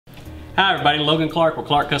Hi everybody, Logan Clark with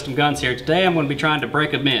Clark Custom Guns here. Today I'm going to be trying to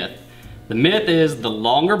break a myth. The myth is the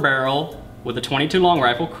longer barrel with a .22 long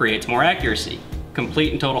rifle creates more accuracy.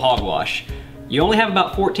 Complete and total hogwash. You only have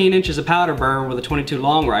about 14 inches of powder burn with a .22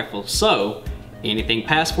 long rifle, so anything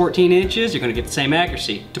past 14 inches you're going to get the same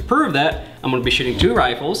accuracy. To prove that, I'm going to be shooting two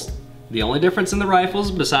rifles. The only difference in the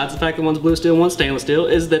rifles, besides the fact that one's blue steel, one's stainless steel,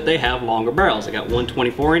 is that they have longer barrels. I got one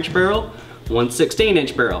 24-inch barrel, one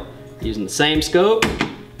 16-inch barrel. Using the same scope,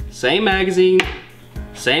 same magazine,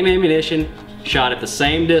 same ammunition, shot at the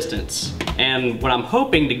same distance. And what I'm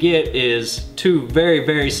hoping to get is two very,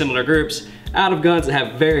 very similar groups out of guns that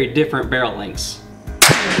have very different barrel lengths.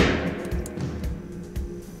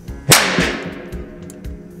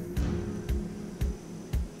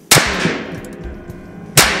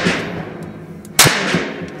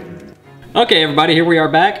 Okay everybody, here we are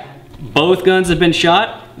back. Both guns have been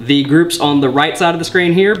shot. The groups on the right side of the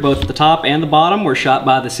screen here, both the top and the bottom, were shot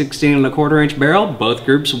by the 16¼ inch barrel. Both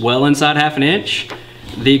groups well inside ½ an inch.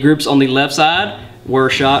 The groups on the left side were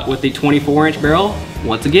shot with the 24-inch barrel.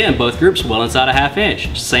 Once again, both groups well inside ½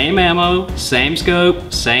 inch. Same ammo, same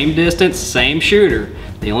scope, same distance, same shooter.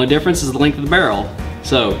 The only difference is the length of the barrel.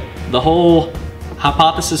 So the whole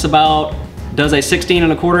hypothesis about does a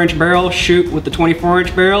 16¼ inch barrel shoot with the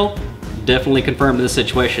 24-inch barrel definitely confirmed in this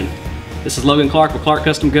situation. This is Logan Clark with Clark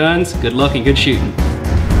Custom Guns. Good luck and good shooting.